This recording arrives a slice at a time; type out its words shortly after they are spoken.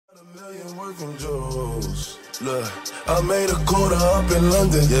million working Joes. Look, I made a quarter up in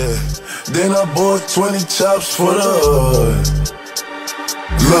London, yeah. Then I bought 20 chops for the hood.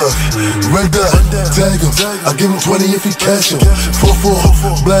 Look, right there, tag him. I give him 20 if he catch him.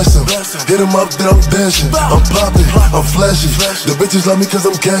 4-4, blast him. Hit him up, then I'm dashing. I'm popping, I'm flashy. The bitches love me cause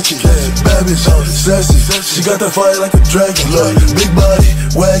I'm catchy. Bad bitch, sassy. She got that fire like a dragon. Look, big body,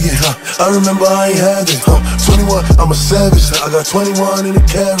 wagon. I remember I ain't had it. 21, I'm a savage. I got 21 in the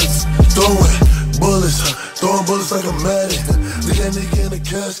carrots. Throwing bullets like a Madden. Leave that nigga in the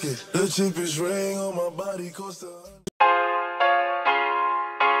casket. The cheapest ring on my body cost a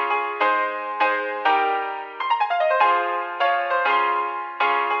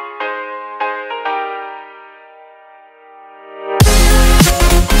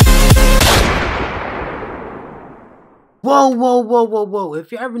Whoa.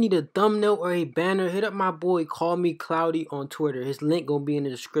 If you ever need a thumbnail or a banner, hit up my boy Call Me Cloudy on Twitter. His link gonna be in the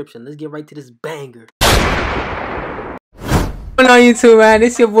description. Let's get right to this banger. What's on YouTube, man?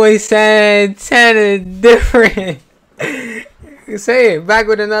 It's your boy Santana Different. Say it, back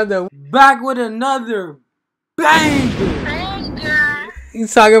with another banger. You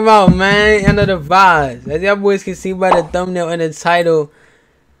talking about, man, under the vibes. As y'all boys can see by the thumbnail and the title,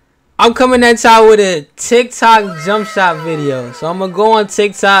 I'm coming at y'all with a TikTok jump shot video. So I'm going to go on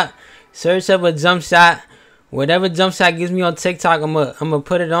TikTok, search up a jump shot. Whatever jump shot gives me on TikTok, I'm gonna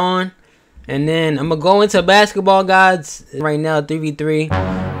put it on. And then I'm going to go into basketball, guys. Right now, 3v3.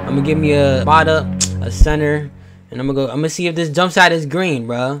 I'm going to give me a spot up, a center. And I'm going to see if this jump shot is green,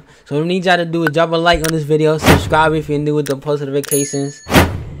 bro. So what I need y'all to do is drop a like on this video. Subscribe if you're new with the post notifications.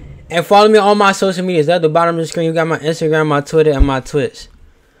 And follow me on all my social medias. At the bottom of the screen, you got my Instagram, my Twitter, and my Twitch.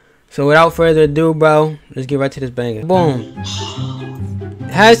 So without further ado, bro, let's get right to this banger. Boom.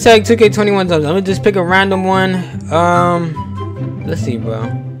 Hashtag 2K21 jumps. I'm gonna just pick a random one. Let's see, bro.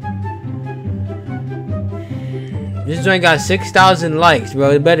 This joint got 6,000 likes,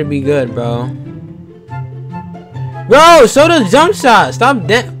 bro. It better be good, bro. Bro, show the jump shot. Stop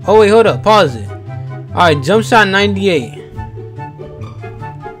that. Oh wait, hold up. Pause it. All right, jump shot 98.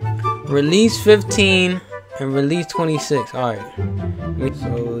 Release 15 and release 26. All right.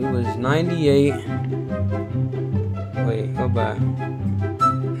 So it was 98. Wait, go back.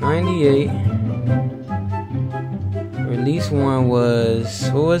 98. Release 1 was,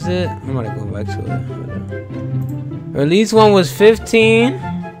 what was it? I'm gonna go back to it. Release 1 was 15.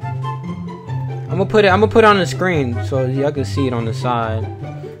 I'm gonna put it on the screen so y'all can see it on the side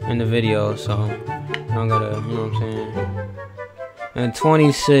in the video. So I don't gotta, you know what I'm saying. And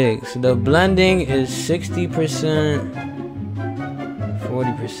 26. The blending is 60%.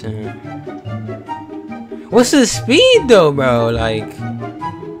 40%. What's the speed though, bro? Like,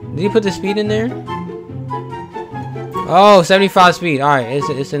 did you put the speed in there? Oh, 75 speed. All right,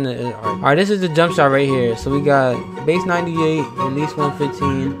 it's in the. All right, this is the jump shot right here. So we got base 98, release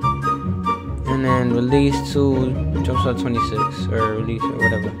 115, and then release 2, jump shot 26, or release or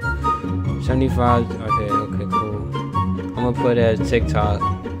whatever. 75. Okay, cool. I'm gonna put it as TikTok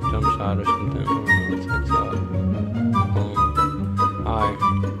jump shot or something. TikTok. Alright,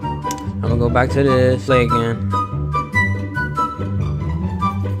 I'm gonna go back to this, play again,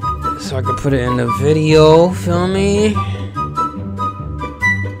 so I can put it in the video, feel me?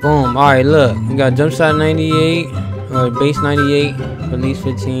 Boom, alright, look, we got jump shot 98, or base 98, release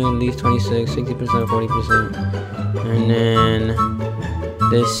 15, release 26, 60%, 40%, and then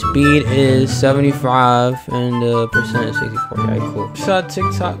the speed is 75, and the percent is 64, alright, cool. Shot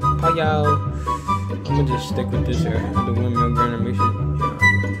TikTok, payao. I'm gonna just stick with this here, the windmill animation.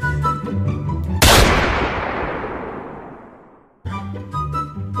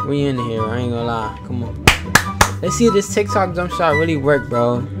 Yeah. We in here, I ain't gonna lie. Come on. Let's see if this TikTok jump shot really work,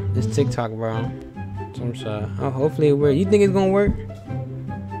 bro. This TikTok, bro. Jump shot. Oh, hopefully it works. You think it's gonna work?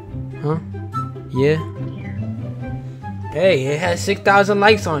 Huh? Yeah. Hey, it has 6,000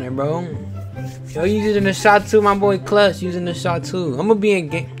 likes on it, bro. Yo, you using the shot too, my boy Clutch using the shot too. I'm gonna be in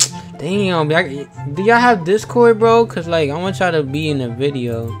game. Damn, do y'all have Discord, bro? Cause like I want y'all to be in the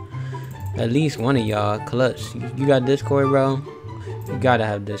video. At least one of y'all. Clutch, you got Discord, bro? You gotta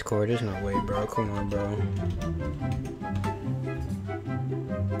have Discord. There's no way, bro. Come on, bro.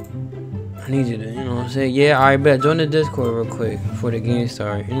 I need you to, you know what I'm saying? Yeah, alright, bet. Join the Discord real quick before the game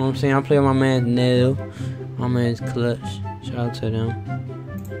starts. You know what I'm saying? I play with my man Neil. My man's Clutch. Shout out to them.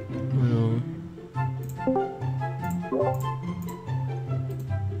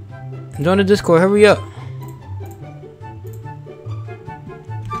 Join the Discord, hurry up.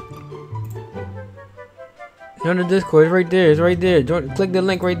 Join the Discord, it's right there, it's right there. Click the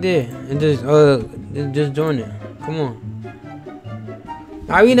link right there and just join it. Come on.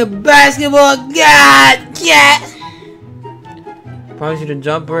 Arena basketball. God, yeah. Probably should have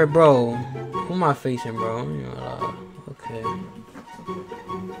jumped her, bro. Who am I facing, bro? Okay.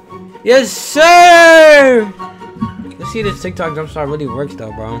 Yes, sir. Let's see if this TikTok jump shot really works,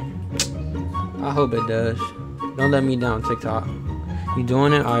 though, bro. I hope it does. Don't let me down, TikTok. You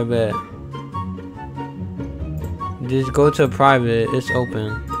doing it? I bet. Just go to private. It's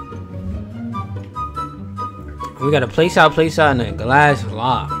open. We got a place out, and a glass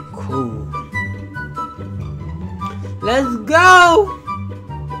lock. Cool. Let's go!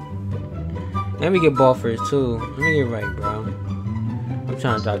 Let me get ball first, too. Let me get right, bro. I'm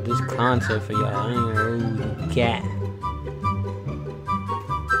trying to drop this content for y'all. I ain't gonna cat.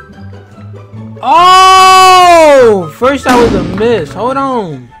 Oh! First I was a miss. Hold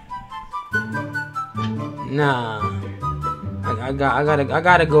on. Nah. I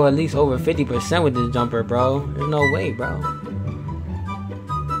gotta go at least over 50% with this jumper, bro. There's no way, bro.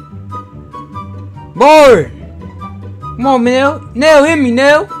 Board! Come on, Nell. Nell, hit me,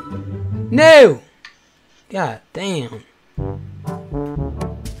 Nell. Nell. God damn.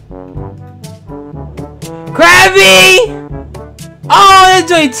 Krabby! Oh, that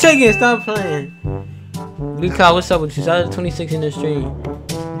joint chicken. Stop playing. Blue Cow, what's up with you? Shout out to 26 in the stream.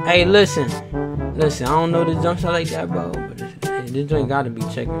 Hey, listen. Listen, I don't know this jump shot like that, bro. But this joint gotta be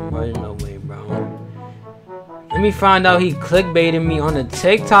chicken, bro. There's no way, bro. Let me find out he clickbaited me on the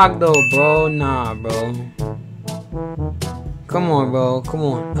TikTok, though, bro. Nah, bro. Come on, bro. Come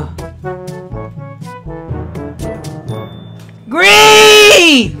on.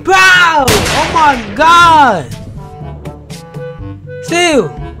 Green! Bow! Oh my god! Still!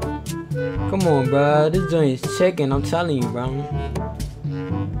 Come on, bro. This joint is chicken. I'm telling you, bro.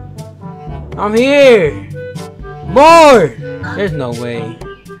 I'm here! Board! There's no way.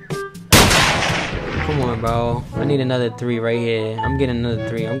 Come on, bro. I need another 3 right here. I'm getting another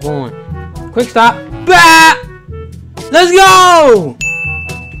 3. I'm going. Quick stop. Bah! Let's go!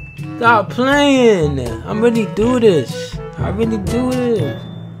 Stop playing. I'm really do this. I really do this.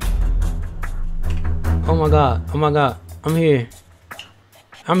 Oh my god. Oh my god. I'm here.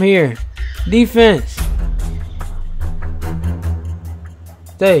 I'm here. Defense.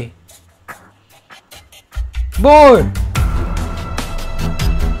 Stay. Board.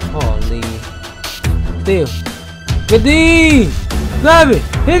 Holy. Steal. Good D. Grab it.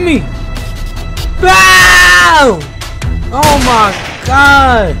 Hit me. Bow! Oh my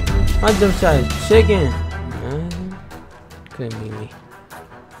god. My jump shot is chicken. Couldn't be me.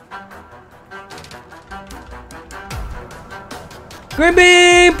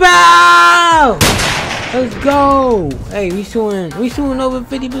 Gribby! Bow! Let's go. Hey, we shooting over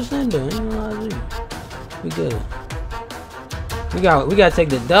 50% though. Ain't gonna lie to you. We good. We gotta take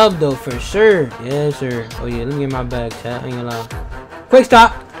the dub though for sure. Yes, sir. Oh yeah, let me get my bag, chat. I ain't gonna lie. Quick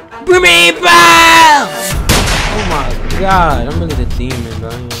stop. Gribby! Bow! Oh my god, I'm really the demon,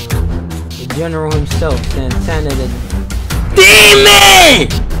 bro. The general himself, Santana the demon!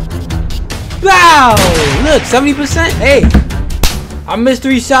 Wow! Look, 70%. Hey, I missed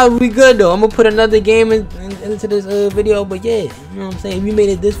 3 shots. We good though. I'm gonna put another game into this video, but yeah, you know what I'm saying. If you made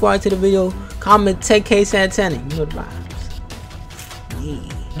it this far into the video, comment 10K Santana. You know the vibes. Yeah.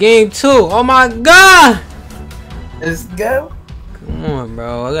 Game 2. Oh my god! Let's go. Come on,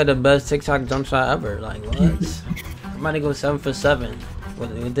 bro. I got the best TikTok jump shot ever. Like what? I'm about to go 7 for 7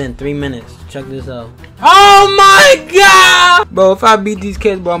 within 3 minutes. Check this out. Oh my god! Bro, if I beat these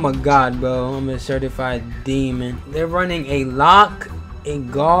kids, bro, I'm a god, bro. I'm a certified demon. They're running a lock, a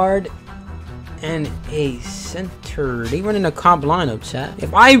guard, and a center. They running a comp lineup, chat.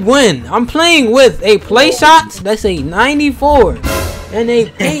 If I win, I'm playing with a play shots, that's a 94. And a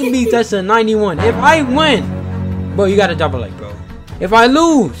paint beat, that's a 91. If I win, bro, you gotta drop a like, bro. If I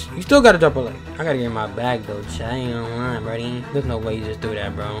lose, you still gotta drop a like. I gotta get my bag though, chat. I ain't gonna lie, buddy. There's no way you just do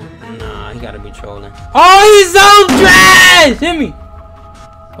that, bro. Nah, he gotta be trolling. Oh, he's so trash! Hit me!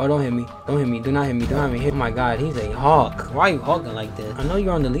 Oh, don't hit me. Don't hit me. Do not hit me. Don't hit me. Oh my god, he's a hawk. Why are you hawking like this? I know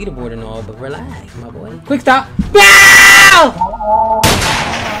you're on the leaderboard and all, but relax, my boy. Quick stop. Bow!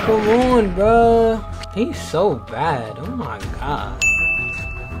 Come on, bro. He's so bad. Oh my god.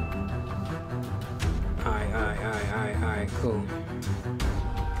 Alright, cool.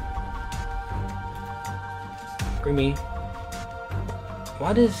 Green.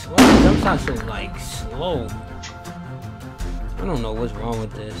 Why does jump shot so like slow? I don't know what's wrong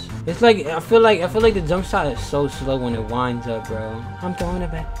with this. It's like I feel like the jump shot is so slow when it winds up, bro. I'm throwing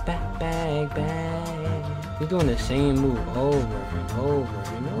it back. You're doing the same move over and over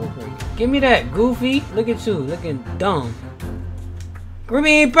and over. Give me that, Goofy. Look at you, looking dumb.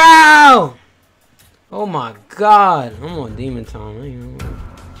 Green, bow! Oh my god, I'm on demon time.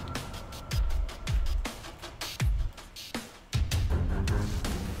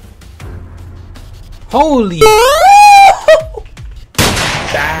 Holy.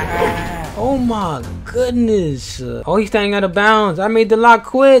 Oh my goodness. Oh, he's staying out of bounds. I made the lock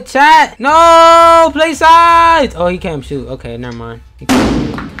quit, chat. No, play sides. Oh, he can't shoot. Okay, never mind. He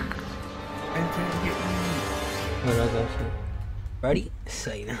can't shoot. Ready?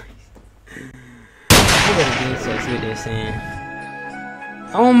 Say nice. I better get so see what they're saying.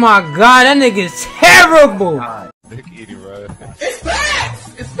 Oh my god, that nigga's terrible. Dick eating, bro. It's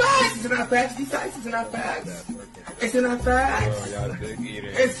facts! It's facts! It's not facts. These facts is not facts. It's not facts. Bro, y'all dick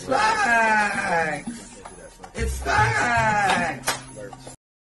eating. It's facts. It's facts.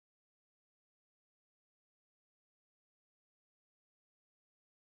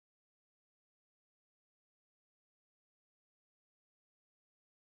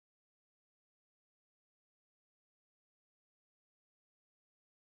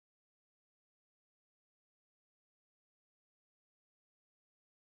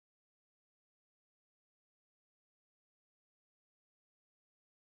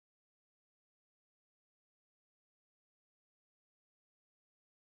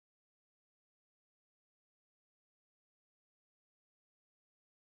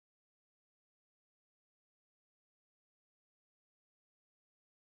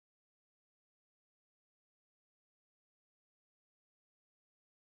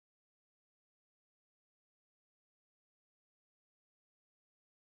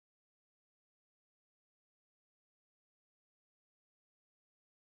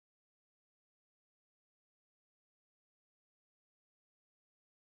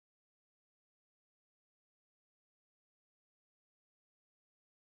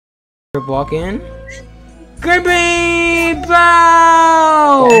 Walk in. Gripping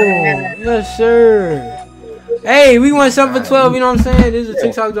bow! Yes, sir. Hey, we went 7 for 12, you know what I'm saying? This is a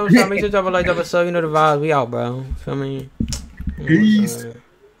TikTok jump shot. Make sure to drop a like, drop a sub, you know the vibes. We out, bro. Feel me? Peace.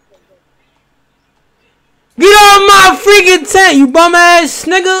 Get on my freaking tent, you bum ass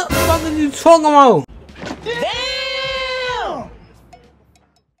nigga! What the fuck are you talking about? Damn!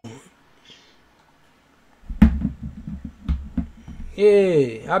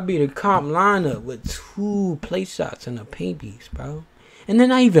 Yeah, I beat a comp lineup with 2 play shots and a paint piece, bro. And then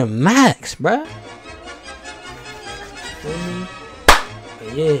not even max, bro. Feel me?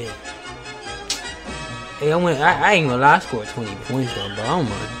 But yeah. Hey, I ain't gonna lie, I scored 20 points though, bro. I'm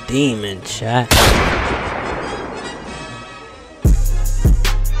a demon, chat.